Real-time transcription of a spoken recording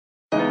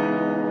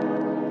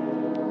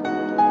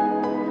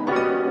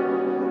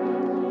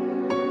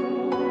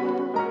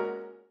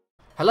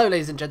Hello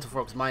ladies and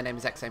gentlefolks, my name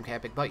is xAMK,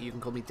 Big Butt, you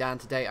can call me Dan.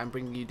 Today I'm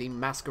bringing you the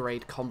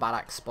Masquerade Combat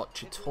Axe Spot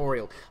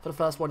tutorial. For the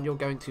first one, you're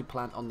going to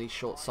plant on the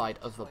short side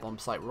of the bomb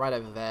site right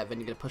over there, then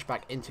you're going to push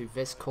back into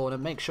this corner.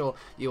 Make sure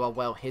you are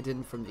well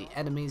hidden from the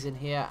enemies in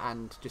here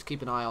and just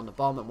keep an eye on the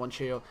bomb, and once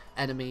your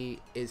enemy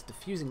is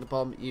defusing the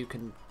bomb, you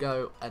can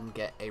go and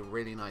get a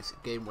really nice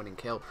game-winning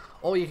kill.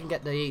 Or you can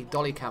get the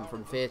dolly cam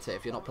from theatre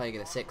if you're not playing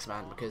in a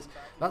 6-man, because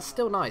that's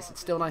still nice. It's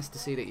still nice to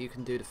see that you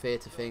can do the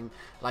theatre thing.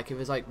 Like if it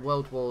was like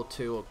World War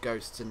II or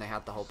Ghosts and they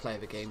had the whole play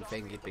of the game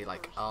thing, you'd be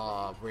like,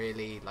 ah,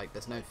 really? Like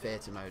there's no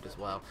theatre mode as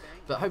well.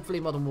 But hopefully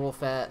Modern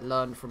Warfare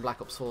learn from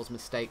Black Ops 4's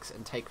mistakes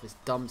and take this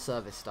dumb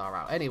service star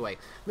out. Anyway,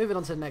 moving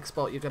on to the next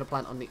spot, you're going to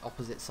plant on the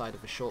opposite side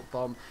of a short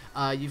bomb.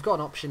 You've got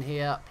an option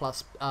here,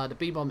 plus the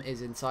B bomb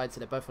is inside, so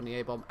they're both on the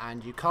A bomb,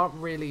 and you can't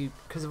really,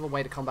 because of the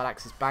way the combat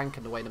axes bank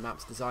and the way the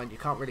map's designed, you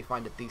can't really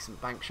find a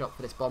decent bank shot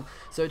for this bomb,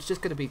 so it's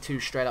just going to be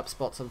two straight up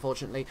spots,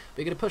 unfortunately.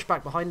 But you're going to push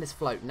back behind this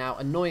float. Now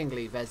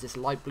annoyingly, there's this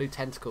light blue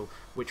tentacle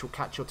which will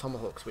catch your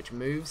Tomahawks, which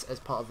moves as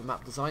part of the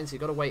map design, so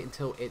you've got to wait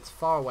until it's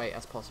far away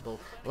as possible.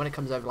 And when it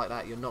comes over like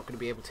that, you're not going to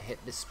be able to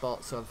hit this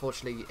spot, so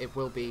unfortunately it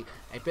will be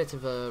a bit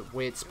of a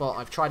weird spot.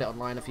 I've tried it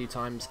online a few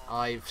times,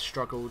 I've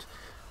struggled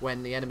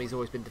when the enemy's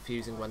always been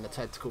defusing when the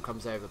tentacle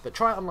comes over, but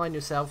try it online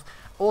yourself.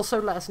 Also,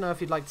 let us know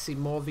if you'd like to see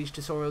more of these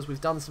tutorials. We've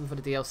done some for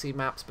the DLC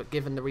maps, but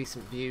given the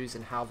recent views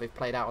and how they've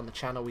played out on the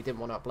channel, we didn't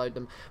want to upload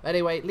them. But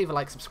anyway, leave a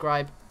like,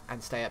 subscribe,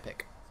 and stay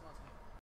epic.